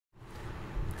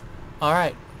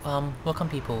Alright, welcome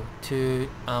people to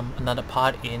another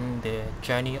part in the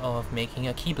journey of making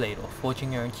a Keyblade or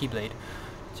forging your own Keyblade.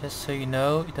 Just so you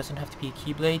know, it doesn't have to be a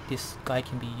Keyblade. This guy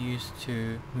can be used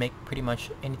to make pretty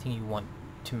much anything you want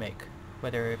to make.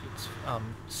 Whether it's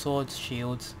swords,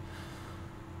 shields,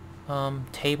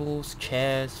 tables,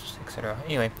 chairs, etc.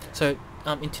 Anyway, so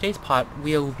in today's part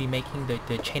we will be making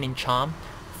the chain and charm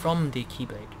from the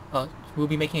Keyblade. We'll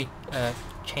be making a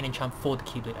chain and charm for the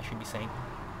Keyblade, I should be saying.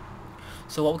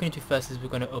 So what we're going to do first is we're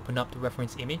going to open up the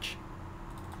reference image,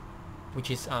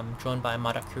 which is drawn by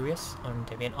Mada Curious on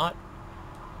DeviantArt.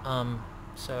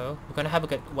 So we're going to have a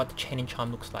look at what the chain and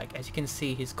charm looks like. As you can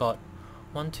see, he's got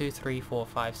 7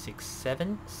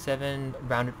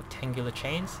 rounded rectangular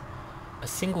chains, a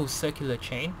single circular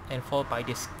chain, and followed by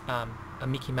this a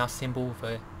Mickey Mouse symbol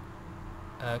with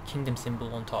a kingdom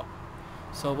symbol on top.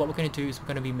 So what we're going to do is we're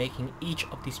going to be making each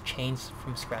of these chains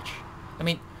from scratch. I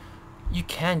mean, you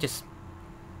can just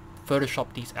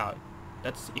Photoshop these out,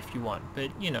 that's if you want, but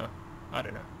you know, I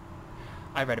don't know,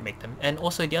 I'd rather make them. And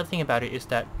also the other thing about it is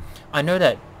that I know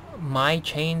that my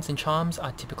chains and charms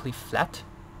are typically flat,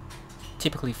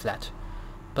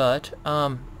 but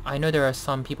I know there are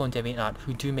some people in DeviantArt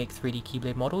who do make 3D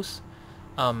Keyblade models,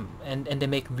 and they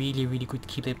make really good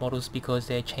Keyblade models because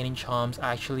their chain and charms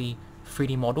are actually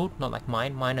 3D modeled, not like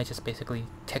mine. Mine are just basically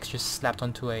textures slapped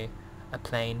onto a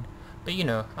plane. But you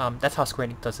know, that's how Square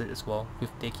Enix does it as well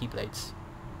with their Keyblades.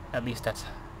 At least that's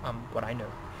what I know.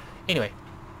 Anyway,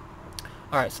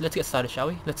 alright, so let's get started, shall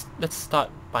we? Let's start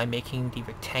by making the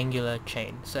rectangular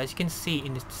chain. So as you can see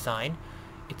in this design,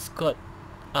 it's got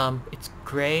it's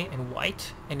grey and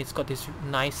white, and it's got this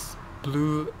nice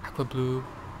blue, aqua blue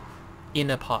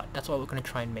inner part. That's what we're going to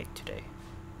try and make today.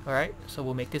 Alright, so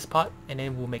we'll make this part and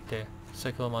then we'll make the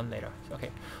circular one later.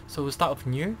 Okay, so we'll start with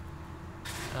new.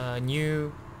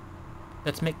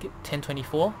 Let's make it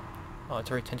 1024. Oh, it's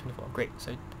already 1024. Great.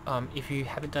 So if you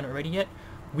haven't done it already yet,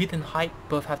 width and height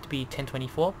both have to be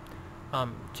 1024,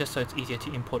 just so it's easier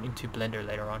to import into Blender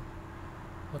later on.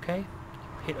 Okay,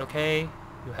 hit OK.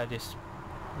 You have this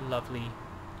lovely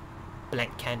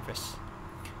blank canvas.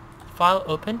 File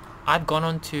open. I've gone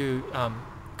on to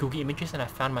Google Images and I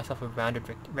found myself a rounded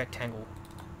rectangle.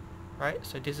 Right.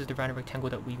 So this is the rounded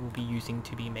rectangle that we will be using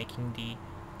to be making the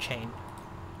chain.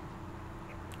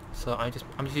 So I'm just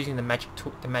using the magic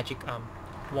tool, the magic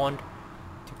wand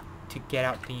to get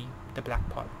out the black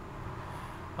part.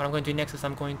 What I'm going to do next is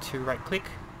I'm going to right click,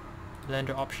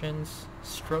 Blender options,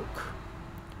 stroke,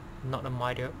 not a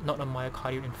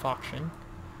myocardial infarction,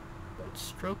 but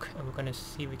stroke, and we're going to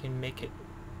see if we can make it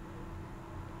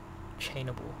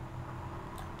chainable.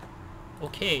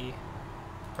 Okay,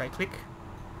 right click,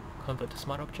 convert to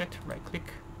smart object, right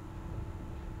click,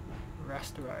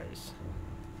 rasterize.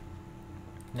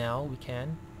 Now we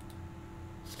can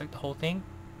select the whole thing,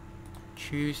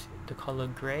 choose the color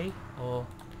gray, or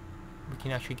we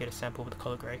can actually get a sample of the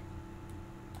color gray.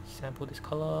 Sample this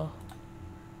color,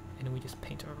 and then we just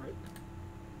paint over it.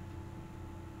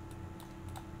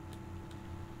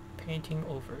 Painting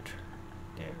over it.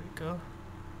 There we go.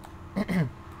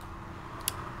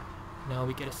 Now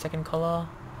we get a second color,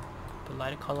 the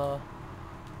lighter color,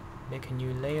 make a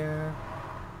new layer,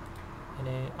 and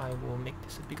then I will make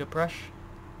this a bigger brush.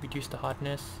 Reduce the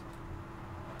hardness,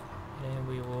 and then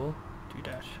we will do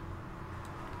that.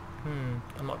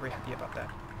 I'm not very happy about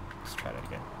that. Let's try that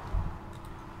again.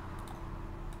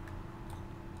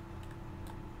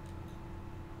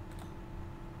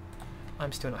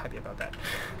 I'm still not happy about that.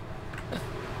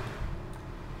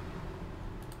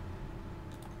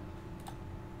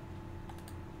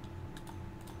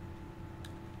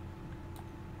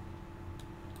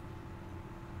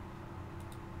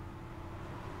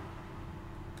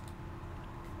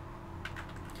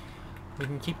 We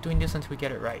can keep doing this until we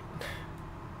get it right.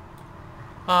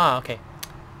 Ah, okay.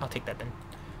 I'll take that then.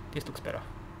 This looks better.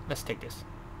 Let's take this.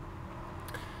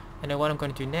 And then what I'm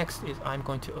going to do next is I'm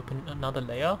going to open another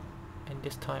layer, and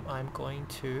this time I'm going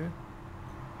to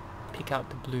pick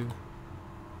out the blue,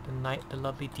 the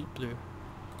lovely deep blue,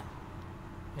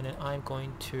 and then I'm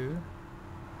going to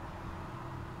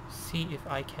see if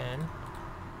I can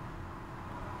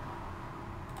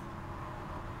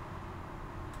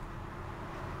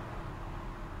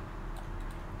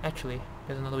actually,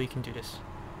 there's another way you can do this.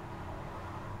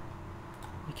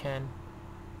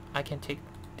 I can take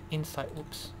the inside,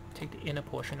 take the inner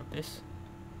portion of this,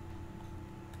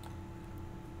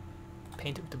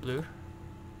 paint it with the blue,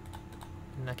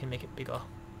 and I can make it bigger.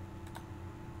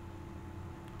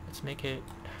 Let's make it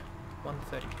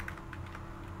 130.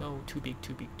 No, too big,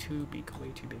 way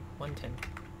too big. 110.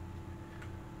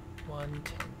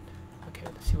 110. Okay,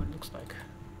 let's see what it looks like.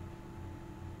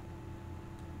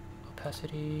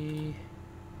 opacity.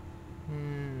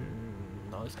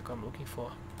 No, it's not what I'm looking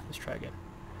for. Let's try again.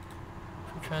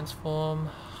 True transform,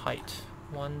 height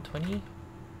 120.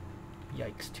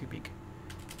 Yikes, too big.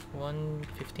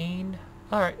 115.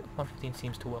 Alright, 115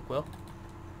 seems to work well.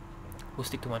 We'll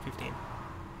stick to 115.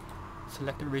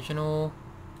 Select original,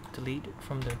 delete it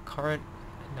from the current,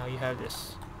 and now you have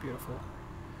this. Beautiful.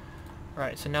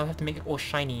 Alright, so now we have to make it all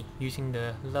shiny using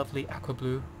the lovely aqua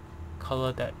blue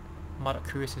color that Madak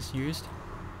Curious has used.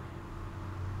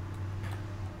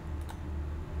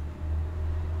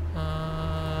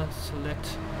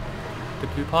 Select the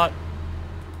blue part,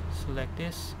 select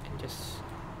this, and just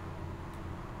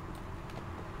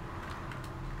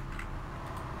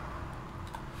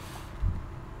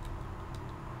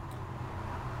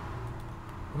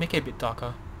we'll make it a bit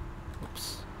darker.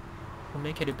 Oops. We'll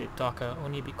make it a bit darker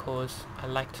only because I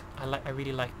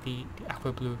really like the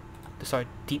aqua blue, sorry,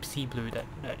 deep sea blue that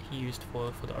he used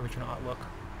for the original artwork.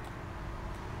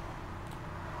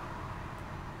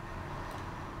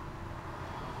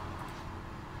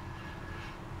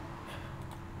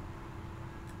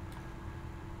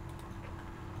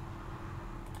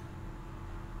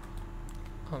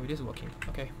 Oh, it is working.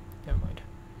 Okay, never mind.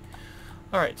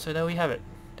 Alright, so there we have it.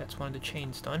 That's one of the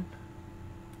chains done.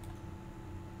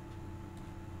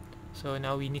 So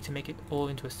now we need to make it all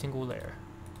into a single layer.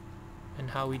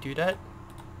 And how we do that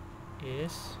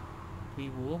is we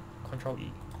will Control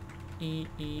E. E,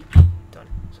 E, E. Done.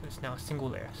 So it's now a single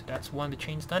layer. So that's one of the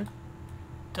chains done.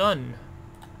 Done!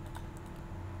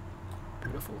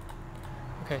 Beautiful.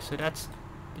 Okay, so that's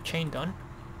the chain done.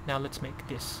 Now let's make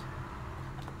this,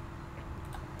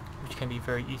 which can be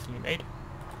very easily made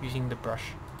using the brush.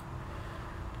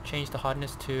 Change the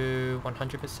hardness to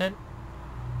 100%.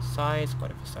 Size,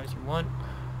 whatever size you want.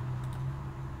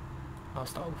 I'll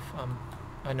start with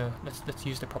I know, let's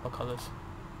use the proper colors.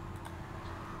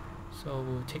 So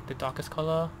we'll take the darkest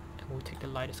color and we'll take the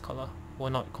lightest color. Well,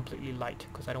 not completely light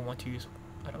because I don't use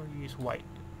white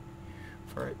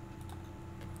for it.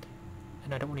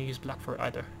 And I don't want to use black for it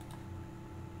either.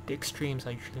 The extremes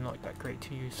are usually not that great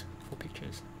to use for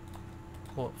pictures.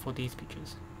 Or for these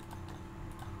pictures.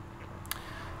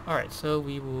 Alright, so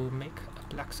we will make a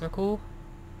black circle.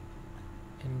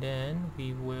 And then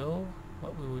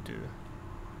what we will do,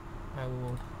 I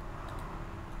will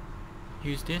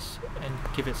use this and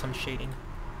give it some shading.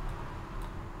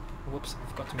 Whoops, I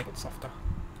forgot to make it softer.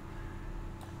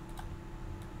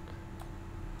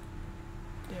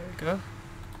 There we go.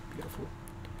 Beautiful.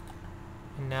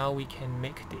 And now we can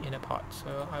make the inner part.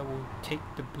 So I will take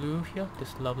the blue here,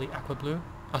 this lovely aqua blue.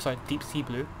 Oh, sorry, deep sea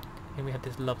blue. And we have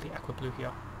this lovely aqua blue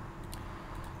here.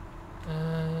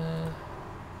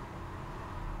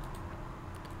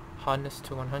 Hardness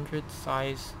to 100,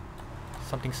 size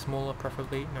something smaller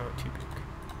preferably, no, too big.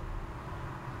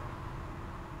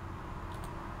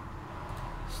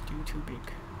 Still too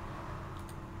big.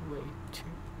 Way too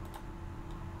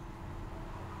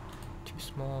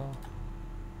small.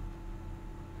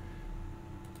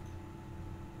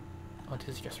 Oh, this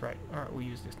is just right. Alright, we'll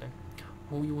use this then.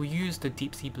 We'll use the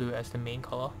deep sea blue as the main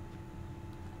color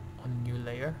on the new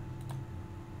layer.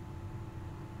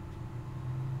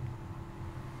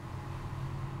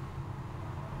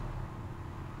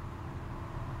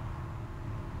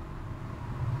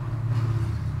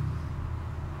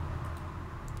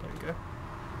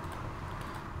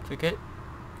 Click it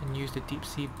and use the deep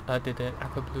sea, the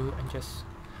aqua blue, and just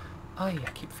I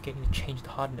keep forgetting to change the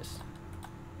hardness.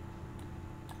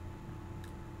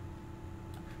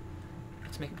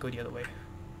 Let's make it go the other way.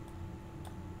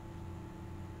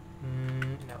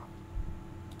 No.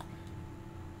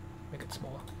 Make it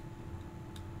smaller.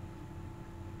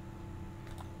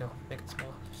 No, make it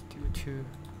smaller. Just do it too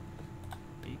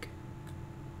big.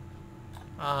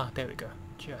 Ah, there we go.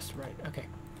 Just right. Okay.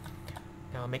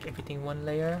 Now make everything one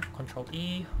layer, Control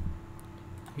E,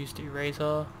 use the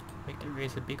eraser, make the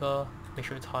eraser bigger, make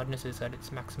sure its hardness is at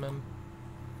its maximum,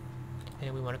 and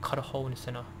then we want to cut a hole in the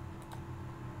center.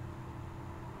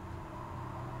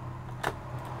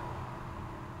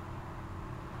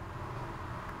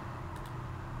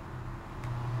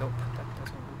 Nope, that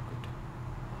doesn't look good.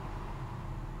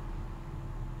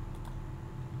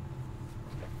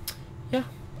 Yeah,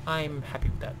 I'm happy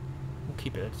with that. We'll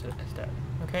keep it as that,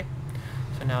 okay?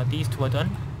 So now these two are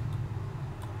done,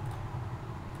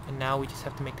 and now we just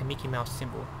have to make the Mickey Mouse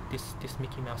symbol, this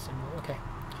Mickey Mouse symbol. Okay,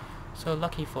 so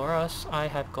lucky for us, I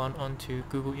have gone onto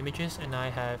Google Images and I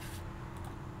have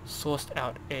sourced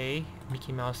out a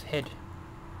Mickey Mouse head,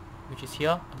 which is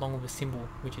here, along with a symbol,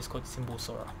 which is called Symbol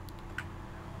Sora,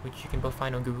 which you can both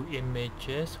find on Google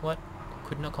Images. What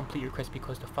could not complete request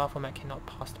because the file format cannot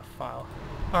pass the file.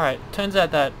 Alright, turns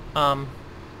out that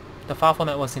the file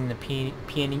format was in a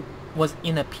PNG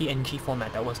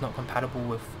format that was not compatible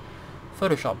with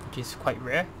Photoshop, which is quite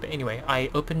rare. But anyway, I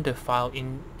opened the file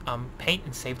in Paint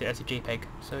and saved it as a JPEG.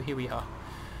 So here we are,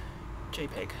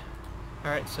 JPEG.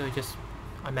 Alright, so just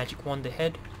I magic wand the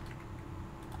head,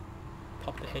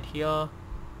 pop the head here.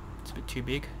 It's a bit too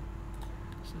big,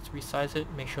 so let's resize it,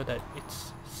 make sure that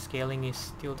its scaling is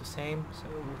still the same, so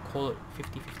we'll call it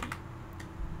 50-50.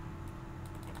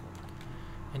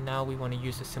 And now we want to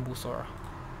use the symbol sorter.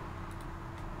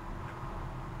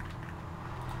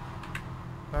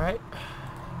 Alright,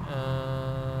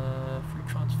 free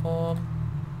transform.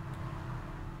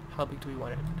 How big do we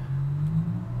want it?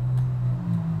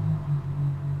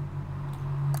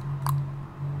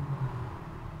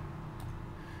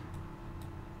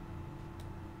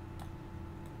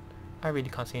 I really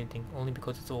can't see anything, only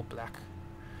because it's all black.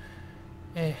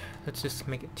 Let's just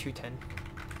make it 210.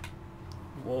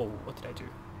 Whoa, what did I do?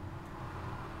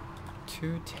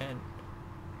 210.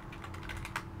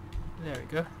 There we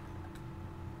go.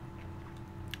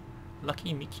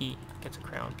 Lucky Mickey gets a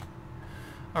crown.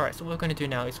 Alright, so what we're going to do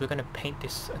now is we're going to paint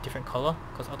this a different color,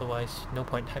 because otherwise no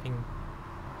point having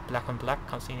black on black,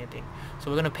 can't see anything.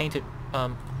 So we're going to paint it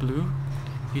blue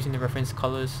using the reference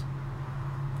colors.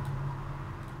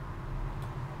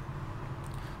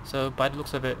 So by the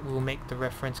looks of it, we'll make the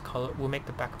reference color, we'll make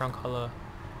the background color,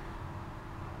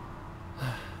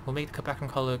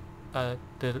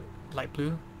 the light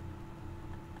blue,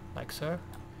 like so,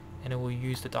 and then we'll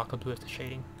use the darker blue as the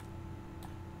shading.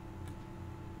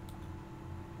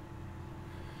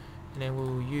 And then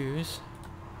we'll use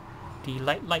the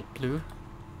light blue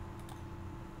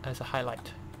as a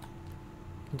highlight.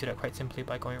 You can do that quite simply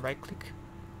by going right click,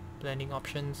 blending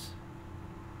options,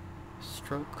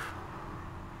 stroke,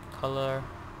 color,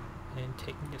 and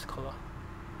taking this color,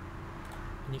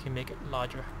 and you can make it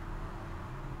larger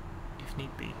if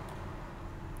need be.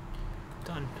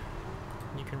 Done.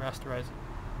 And you can rasterize it.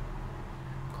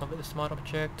 Convert the smart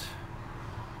object,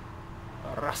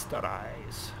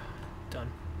 rasterize.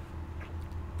 Done.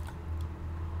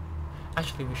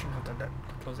 Actually, we shouldn't have done that.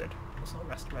 Close it. Let's not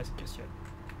rasterize it just yet.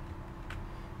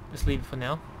 Let's leave it for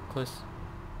now, because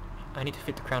I need to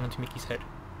fit the crown onto Mickey's head.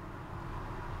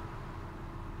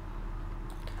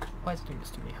 Why is it doing this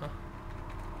to me, huh?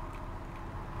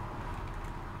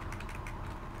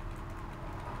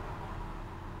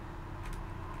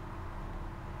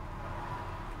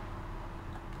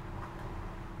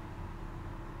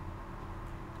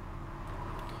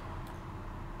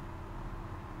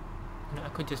 I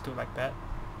could just do it like that,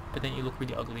 but then you look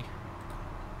really ugly.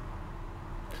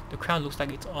 The crown looks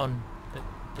like it's on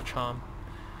the charm.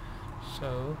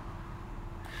 So,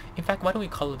 in fact, why don't we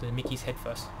color the Mickey's head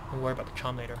first and worry about the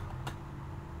charm later.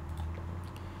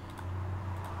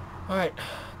 Alright,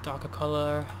 darker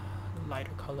color,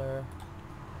 lighter color,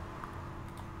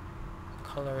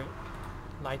 color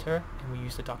lighter, and we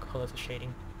use the darker color as a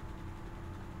shading.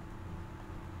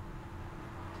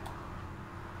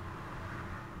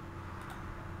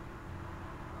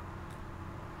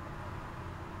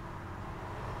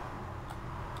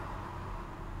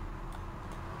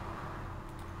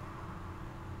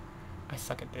 I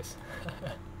suck at this.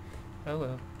 Oh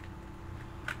well.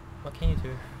 What can you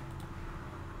do?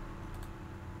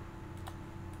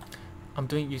 I'm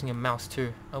doing it using a mouse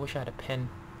too. I wish I had a pen,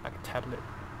 like a tablet.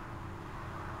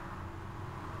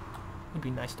 Would be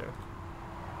nice though.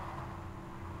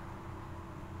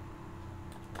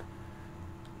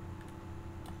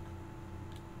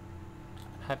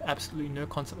 I have absolutely no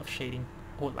concept of shading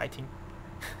or lighting.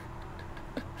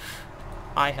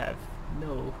 I have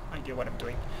no idea what I'm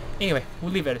doing. Anyway,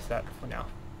 we'll leave it as that for now.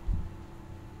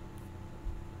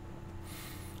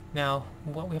 Now,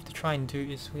 what we have to try and do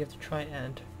is we have to try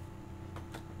and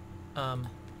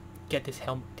get this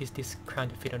crown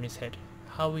to fit on his head.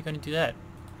 How are we going to do that?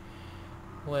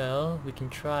 Well, we can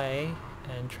try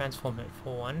and transform it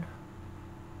for one.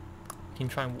 We can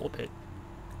try and warp it.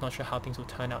 Not sure how things will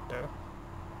turn out though,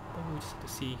 but we'll just have to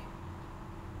see.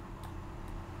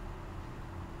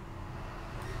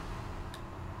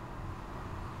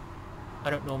 I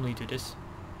don't normally do this,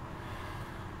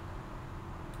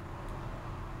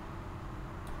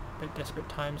 but desperate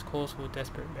times calls for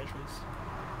desperate measures.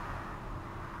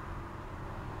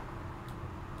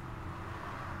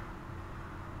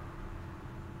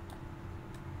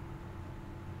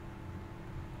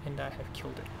 And I have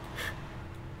killed it.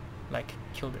 Like,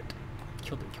 killed it.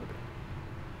 Killed it.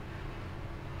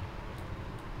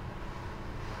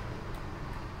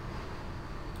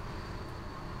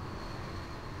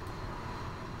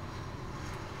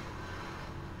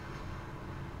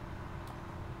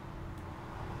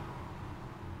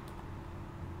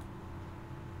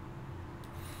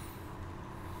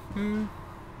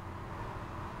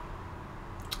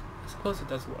 I suppose it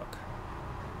does work.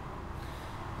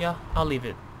 Yeah, I'll leave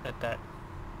it at that.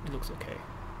 It looks okay.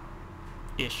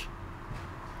 Ish.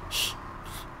 Shh.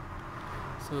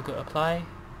 So we'll go apply.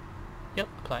 Yep,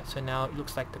 apply. So now it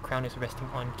looks like the crown is resting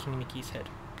on King Mickey's head.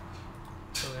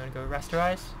 So we're gonna go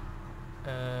rasterize.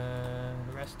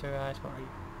 Rasterize, where are you?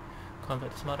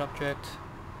 Convert to smart object.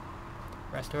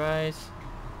 Rasterize.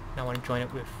 Now I want to join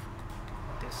it with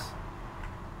this.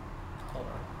 Hold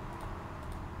on.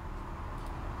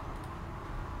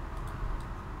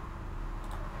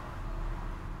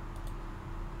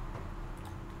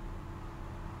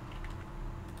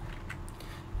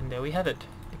 And there we have it.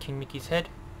 The King Mickey's head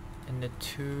and the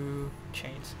two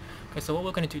chains. Okay, so what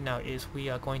we're going to do now is we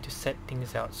are going to set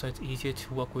things out so it's easier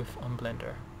to work with on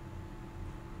Blender.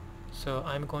 So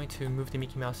I'm going to move the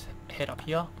Mickey Mouse head up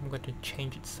here. I'm going to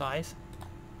change its size.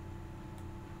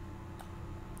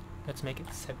 Let's make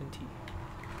it 70.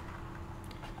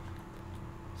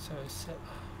 So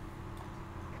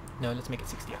no, let's make it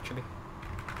 60 actually.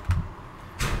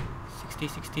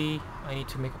 60. I need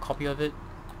to make a copy of it,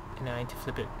 and I need to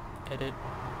flip it. Edit,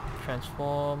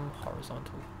 transform,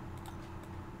 horizontal.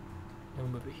 And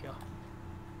we move it here.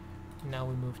 Now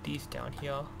we move these down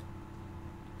here.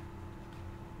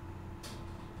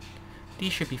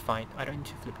 These should be fine. I don't need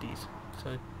to flip these.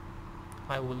 So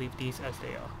I will leave these as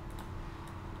they are.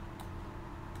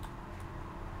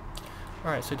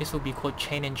 Alright, so this will be called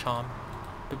Chain and Charm.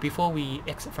 But before we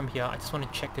exit from here, I just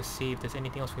want to check to see if there's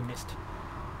anything else we missed.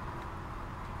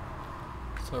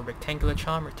 So rectangular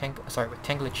charm,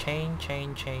 rectangular chain,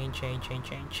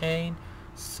 chain,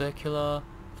 circular,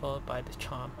 followed by the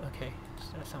charm. Okay,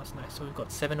 so that sounds nice. So we've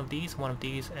got 7 of these, 1 of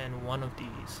these, and 1 of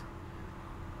these.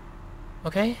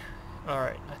 Okay,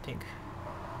 alright, I think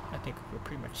we're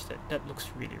pretty much set. That looks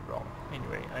really wrong.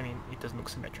 Anyway, I mean, it doesn't look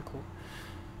symmetrical.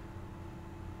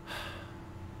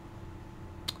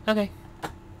 Okay.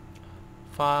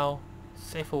 File,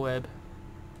 save for web,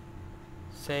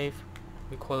 save.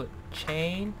 We call it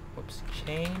chain. Whoops,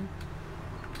 chain.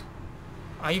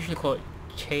 I usually call it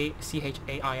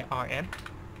C-H-A-I-R-M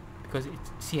because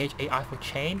it's C-H-A-I for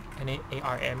chain and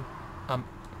A-R-M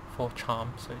for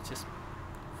charm. So it's just,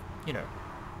 you know,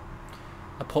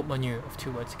 a portmanteau of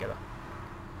 2 words together.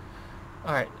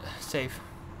 Alright, save.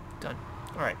 Done.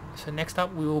 Alright, so next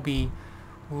up we'll be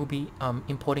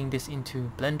importing this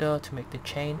into Blender to make the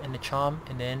chain and the charm,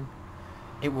 and then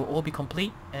it will all be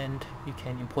complete and you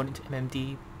can import it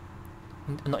into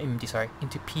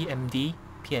into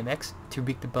PMX to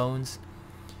rig the bones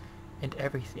and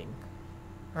everything.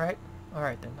 Alright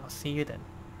then, I'll see you then.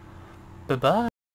 Bye bye.